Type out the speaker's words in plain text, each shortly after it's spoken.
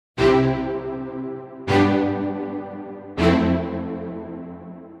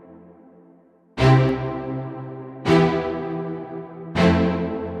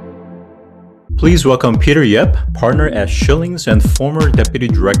Please welcome Peter Yapp, partner at Schillings and former Deputy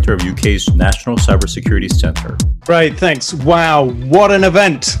Director of UK's National Cybersecurity Centre. Great, thanks. Wow, what an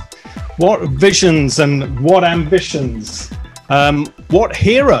event. What visions and what ambitions. What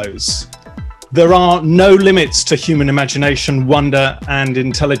heroes. There are no limits to human imagination, wonder and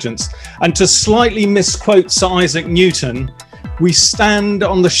intelligence. And to slightly misquote Sir Isaac Newton, we stand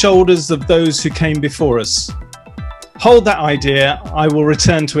on the shoulders of those who came before us. Hold that idea, I will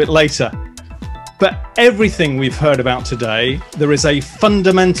return to it later. But everything we've heard about today, there is a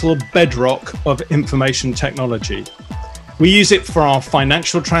fundamental bedrock of information technology. We use it for our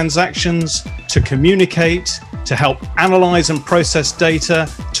financial transactions, to communicate, to help analyze and process data,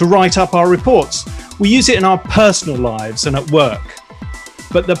 to write up our reports. We use it in our personal lives and at work.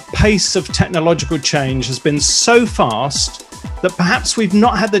 But the pace of technological change has been so fast that perhaps we've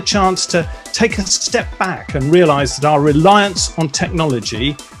not had the chance to take a step back and realize that our reliance on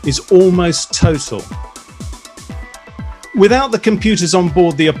technology is almost total. Without the computers on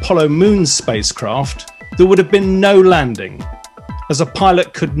board the Apollo moon spacecraft, there would have been no landing, as a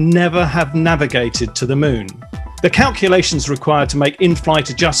pilot could never have navigated to the moon. The calculations required to make in-flight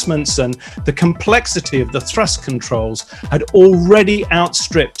adjustments and the complexity of the thrust controls had already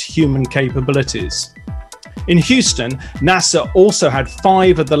outstripped human capabilities. In Houston, NASA also had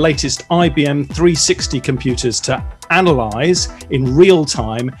 5 of the latest IBM 360 computers to analyze in real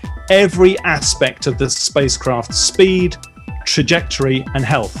time every aspect of the spacecraft's speed, trajectory, and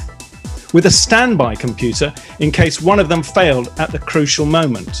health, with a standby computer in case one of them failed at the crucial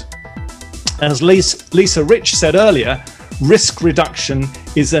moment. As Lisa Rich said earlier, risk reduction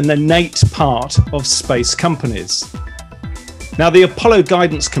is an innate part of space companies. Now, the Apollo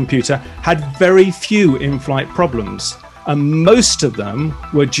guidance computer had very few in-flight problems, and most of them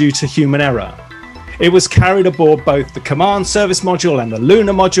were due to human error. It was carried aboard both the command service module and the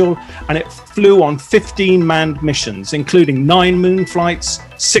lunar module, and it flew on 15 manned missions, including 9 moon flights,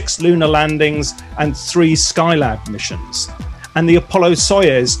 6 lunar landings, and 3 Skylab missions, and the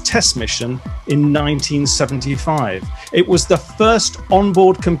Apollo-Soyuz test mission in 1975. It was the first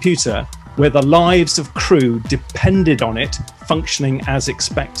onboard computer where the lives of crew depended on it functioning as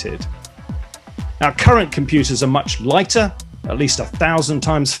expected. Now, current computers are much lighter, at least 1,000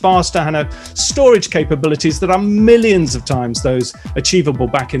 times faster, and have storage capabilities that are millions of times those achievable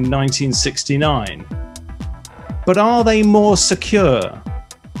back in 1969. But are they more secure?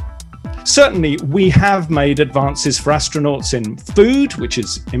 Certainly, we have made advances for astronauts in food, which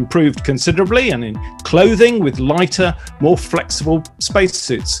has improved considerably, and in clothing with lighter, more flexible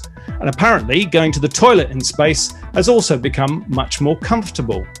spacesuits. And apparently, going to the toilet in space has also become much more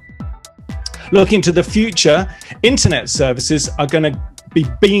comfortable. Looking to the future, internet services are going to be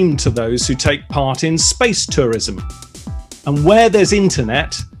beamed to those who take part in space tourism. And where there's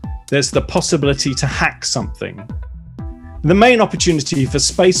internet, there's the possibility to hack something. The main opportunity for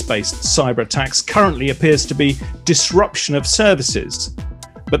space-based cyber attacks currently appears to be disruption of services,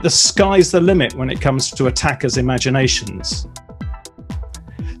 but the sky's the limit when it comes to attackers' imaginations.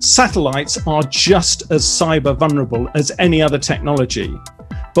 Satellites are just as cyber vulnerable as any other technology,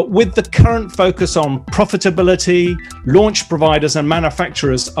 but with the current focus on profitability, launch providers and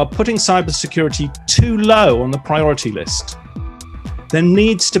manufacturers are putting cybersecurity too low on the priority list. There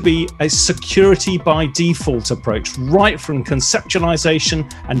needs to be a security by default approach, right from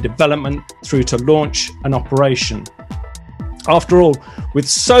conceptualization and development through to launch and operation. After all, with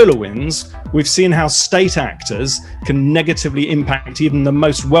SolarWinds, we've seen how state actors can negatively impact even the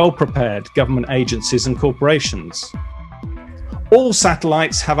most well-prepared government agencies and corporations. All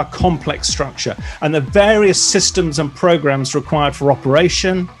satellites have a complex structure, and the various systems and programs required for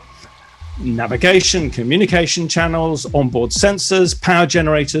operation, navigation, communication channels, onboard sensors, power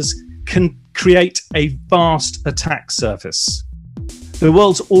generators can create a vast attack surface. The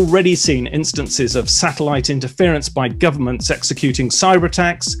world's already seen instances of satellite interference by governments executing cyber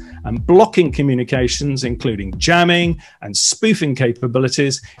attacks and blocking communications, including jamming and spoofing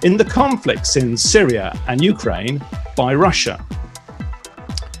capabilities in the conflicts in Syria and Ukraine by Russia.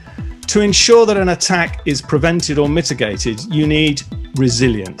 To ensure that an attack is prevented or mitigated, you need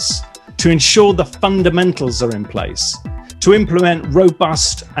resilience. To ensure the fundamentals are in place, to implement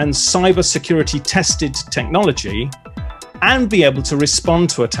robust and cybersecurity tested technology, and be able to respond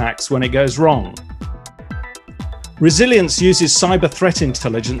to attacks when it goes wrong. Resilience uses cyber threat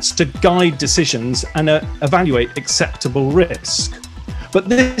intelligence to guide decisions and evaluate acceptable risk. But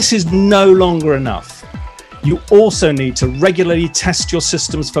this is no longer enough. You also need to regularly test your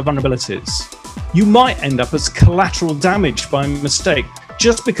systems for vulnerabilities. You might end up as collateral damage by mistake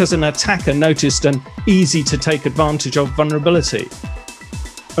just because an attacker noticed an easy to take advantage of vulnerability.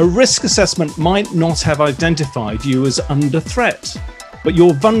 A risk assessment might not have identified you as under threat, but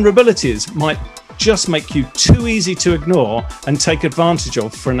your vulnerabilities might just make you too easy to ignore and take advantage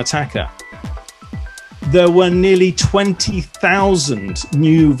of for an attacker. There were nearly 20,000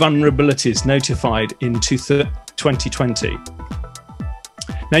 new vulnerabilities notified in 2020.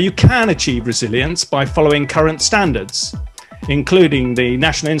 Now, you can achieve resilience by following current standards, including the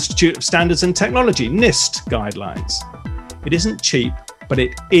National Institute of Standards and Technology, NIST guidelines. It isn't cheap, but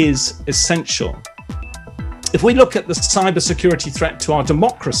it is essential. If we look at the cybersecurity threat to our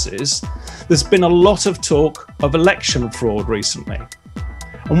democracies, there's been a lot of talk of election fraud recently.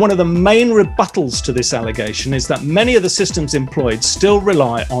 And one of the main rebuttals to this allegation is that many of the systems employed still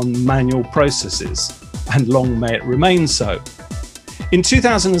rely on manual processes, and long may it remain so. In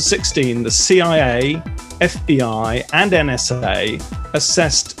 2016, the CIA, FBI, and NSA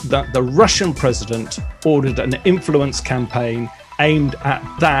assessed that the Russian president ordered an influence campaign aimed at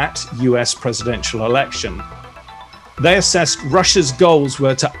that US presidential election. They assessed Russia's goals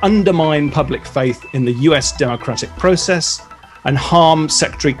were to undermine public faith in the US democratic process and harm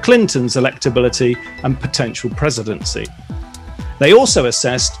Secretary Clinton's electability and potential presidency. They also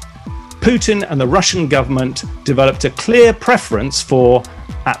assessed Putin and the Russian government developed a clear preference for,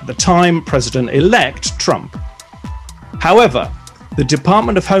 at the time, President-elect Trump. However, the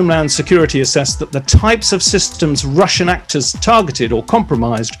Department of Homeland Security assessed that the types of systems Russian actors targeted or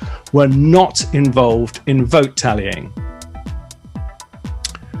compromised were not involved in vote tallying.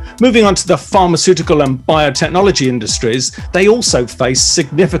 Moving on to the pharmaceutical and biotechnology industries, they also face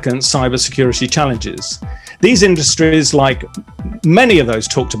significant cybersecurity challenges. These industries, like many of those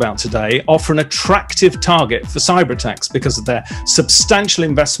talked about today, offer an attractive target for cyber attacks because of their substantial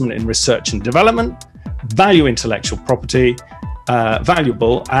investment in research and development, value intellectual property,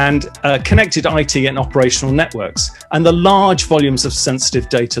 valuable and connected IT and operational networks, and the large volumes of sensitive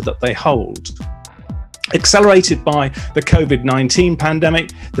data that they hold. Accelerated by the COVID-19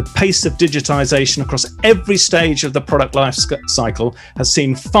 pandemic, the pace of digitization across every stage of the product life cycle has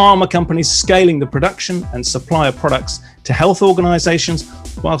seen pharma companies scaling the production and supply of products to health organizations,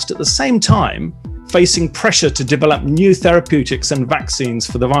 whilst at the same time facing pressure to develop new therapeutics and vaccines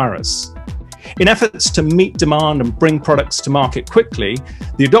for the virus. In efforts to meet demand and bring products to market quickly,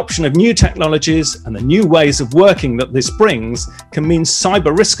 the adoption of new technologies and the new ways of working that this brings can mean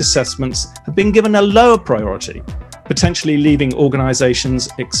cyber risk assessments have been given a lower priority, potentially leaving organizations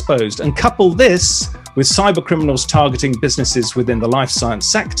exposed. And couple this with cyber criminals targeting businesses within the life science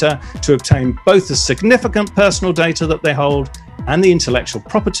sector to obtain both the significant personal data that they hold and the intellectual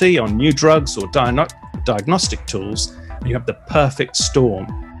property on new drugs or diagnostic tools, and you have the perfect storm.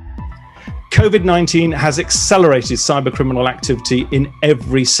 COVID-19 has accelerated cybercriminal activity in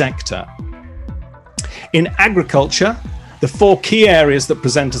every sector. In agriculture, the four key areas that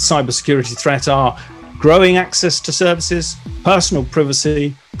present a cybersecurity threat are growing access to services, personal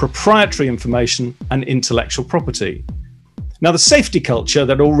privacy, proprietary information, and intellectual property. Now, the safety culture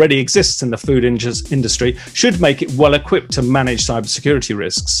that already exists in the food industry should make it well equipped to manage cybersecurity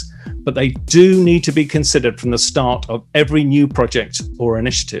risks, but they do need to be considered from the start of every new project or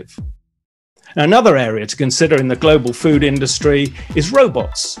initiative. Another area to consider in the global food industry is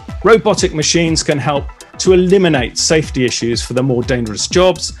robots. Robotic machines can help to eliminate safety issues for the more dangerous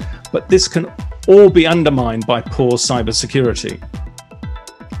jobs, but this can all be undermined by poor cybersecurity.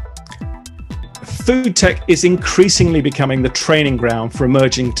 Food tech is increasingly becoming the training ground for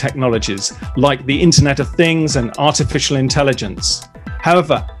emerging technologies like the Internet of Things and artificial intelligence.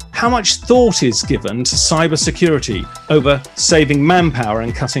 However, how much thought is given to cybersecurity over saving manpower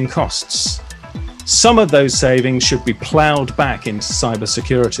and cutting costs? Some of those savings should be ploughed back into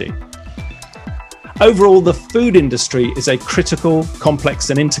cybersecurity. Overall, the food industry is a critical,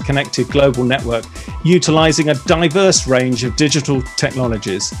 complex and interconnected global network utilizing a diverse range of digital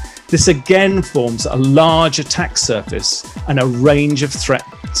technologies. This again forms a large attack surface and a range of threat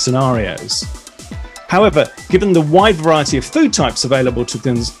scenarios. However, given the wide variety of food types available to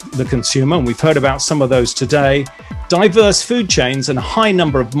the consumer, and we've heard about some of those today, diverse food chains and a high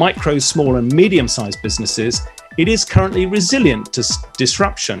number of micro, small and medium-sized businesses, it is currently resilient to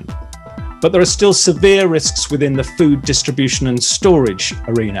disruption. But there are still severe risks within the food distribution and storage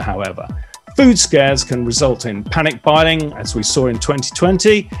arena, however. Food scares can result in panic buying, as we saw in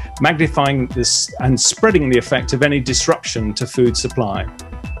 2020, magnifying this and spreading the effect of any disruption to food supply.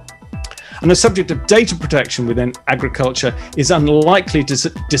 And the subject of data protection within agriculture is unlikely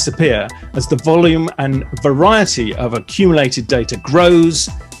to disappear as the volume and variety of accumulated data grows.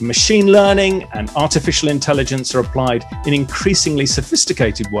 Machine learning and artificial intelligence are applied in increasingly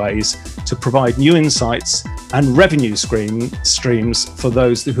sophisticated ways to provide new insights and revenue streams for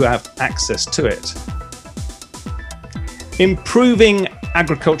those who have access to it. Improving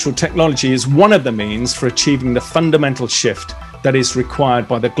agricultural technology is one of the means for achieving the fundamental shift that is required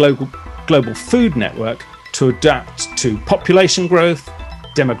by the global food network to adapt to population growth,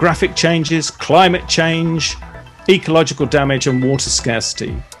 demographic changes, climate change, ecological damage and water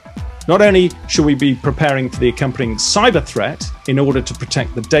scarcity. Not only should we be preparing for the accompanying cyber threat in order to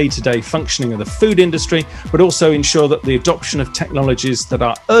protect the day-to-day functioning of the food industry, but also ensure that the adoption of technologies that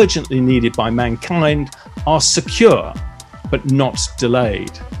are urgently needed by mankind are secure, but not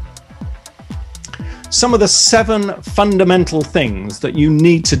delayed. Some of the 7 fundamental things that you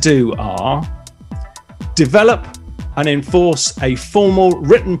need to do are: develop and enforce a formal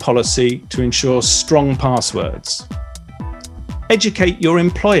written policy to ensure strong passwords. Educate your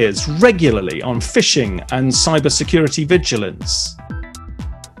employers regularly on phishing and cybersecurity vigilance.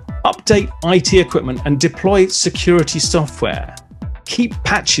 Update IT equipment and deploy security software. Keep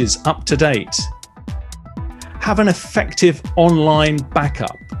patches up to date. Have an effective online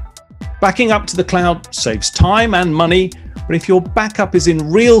backup. Backing up to the cloud saves time and money, but if your backup is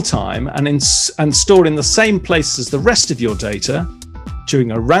in real time and stored in the same place as the rest of your data,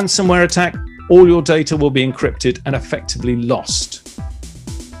 during a ransomware attack, all your data will be encrypted and effectively lost.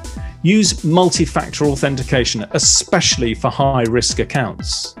 Use multi-factor authentication, especially for high-risk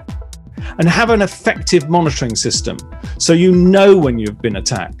accounts. And have an effective monitoring system so you know when you've been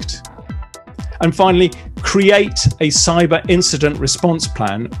attacked. And finally, create a cyber incident response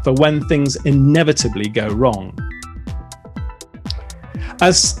plan for when things inevitably go wrong.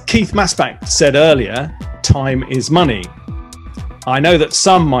 As Keith Masbach said earlier, time is money. I know that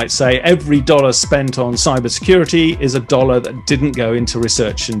some might say every dollar spent on cybersecurity is a dollar that didn't go into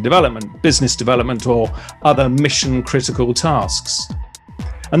research and development, business development, or other mission-critical tasks.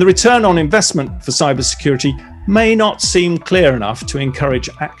 And the return on investment for cybersecurity may not seem clear enough to encourage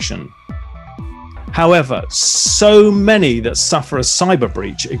action. However, so many that suffer a cyber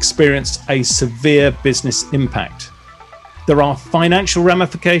breach experience a severe business impact. There are financial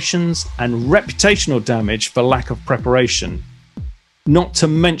ramifications and reputational damage for lack of preparation, not to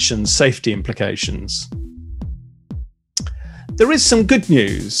mention safety implications. There is some good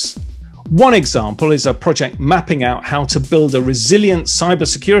news. One example is a project mapping out how to build a resilient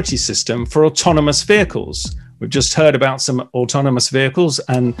cybersecurity system for autonomous vehicles. We've just heard about some autonomous vehicles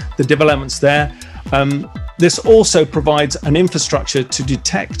and the developments there. This also provides an infrastructure to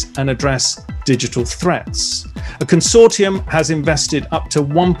detect and address digital threats. A consortium has invested up to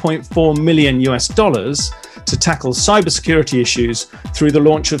 $1.4 million to tackle cybersecurity issues through the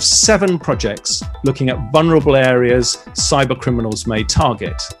launch of 7 projects looking at vulnerable areas cyber criminals may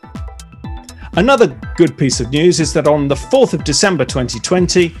target. Another good piece of news is that on the 4th of December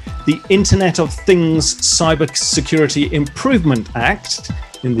 2020, the Internet of Things Cybersecurity Improvement Act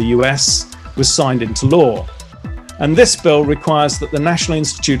in the US was signed into law. And this bill requires that the National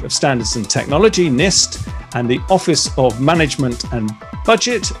Institute of Standards and Technology, NIST, and the Office of Management and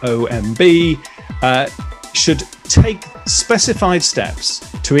Budget, OMB, should take specified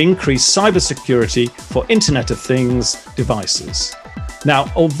steps to increase cybersecurity for Internet of Things devices.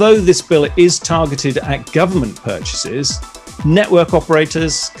 Now, although this bill is targeted at government purchases, network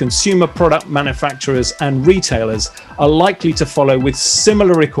operators, consumer product manufacturers, and retailers are likely to follow with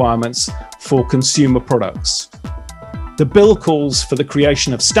similar requirements for consumer products. The bill calls for the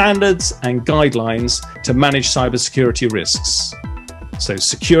creation of standards and guidelines to manage cybersecurity risks. So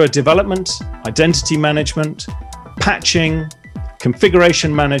secure development, identity management, patching,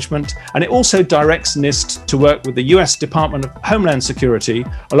 configuration management, and it also directs NIST to work with the US Department of Homeland Security,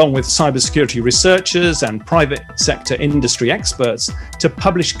 along with cybersecurity researchers and private sector industry experts, to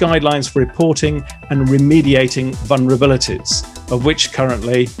publish guidelines for reporting and remediating vulnerabilities, of which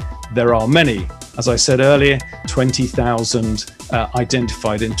currently there are many. As I said earlier, 20,000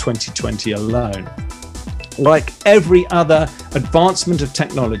 identified in 2020 alone. Like every other advancement of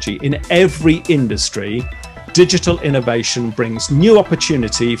technology in every industry, digital innovation brings new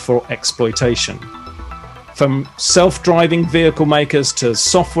opportunity for exploitation. From self-driving vehicle makers to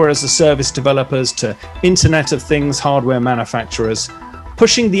software as a service developers to Internet of Things hardware manufacturers,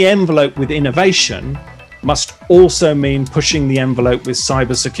 pushing the envelope with innovation must also mean pushing the envelope with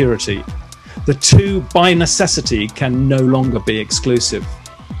cybersecurity. The two, by necessity, can no longer be exclusive.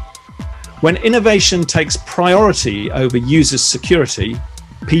 When innovation takes priority over users' security,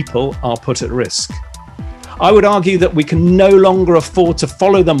 people are put at risk. I would argue that we can no longer afford to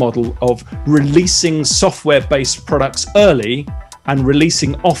follow the model of releasing software-based products early and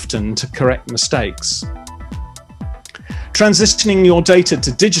releasing often to correct mistakes. Transitioning your data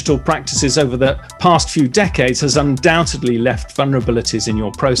to digital practices over the past few decades has undoubtedly left vulnerabilities in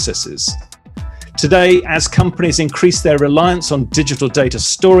your processes. Today, as companies increase their reliance on digital data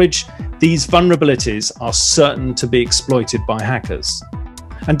storage, these vulnerabilities are certain to be exploited by hackers.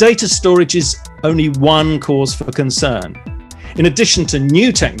 And data storage is only one cause for concern. In addition to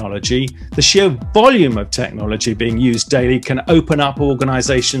new technology, the sheer volume of technology being used daily can open up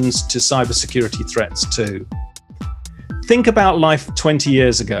organizations to cybersecurity threats too. Think about life 20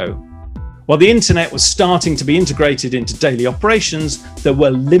 years ago. While the internet was starting to be integrated into daily operations, there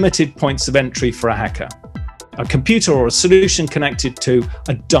were limited points of entry for a hacker. A computer or a solution connected to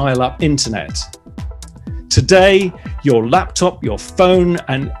a dial-up internet. Today, your laptop, your phone,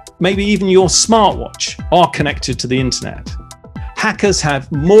 and maybe even your smartwatch are connected to the internet. Hackers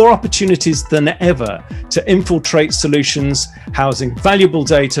have more opportunities than ever to infiltrate solutions housing valuable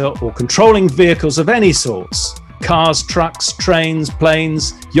data or controlling vehicles of any sorts. Cars, trucks, trains,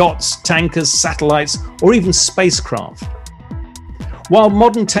 planes, yachts, tankers, satellites, or even spacecraft. While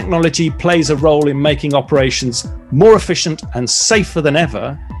modern technology plays a role in making operations more efficient and safer than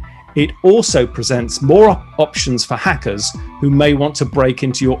ever, it also presents more options for hackers who may want to break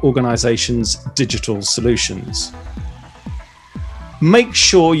into your organization's digital solutions. Make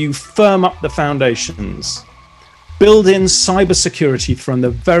sure you firm up the foundations. Build in cybersecurity from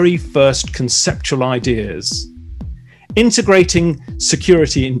the very first conceptual ideas. Integrating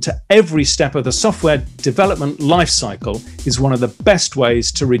security into every step of the software development lifecycle is one of the best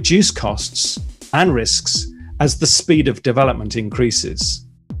ways to reduce costs and risks as the speed of development increases.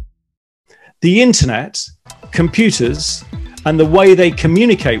 The internet, computers, and the way they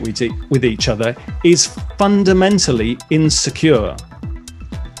communicate with each other is fundamentally insecure.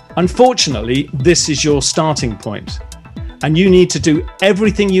 Unfortunately, this is your starting point, and you need to do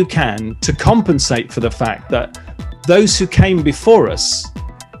everything you can to compensate for the fact that those who came before us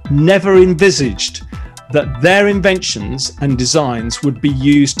never envisaged that their inventions and designs would be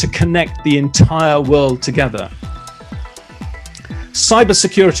used to connect the entire world together.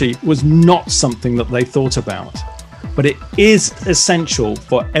 Cybersecurity was not something that they thought about, but it is essential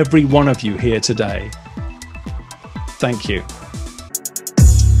for every one of you here today. Thank you.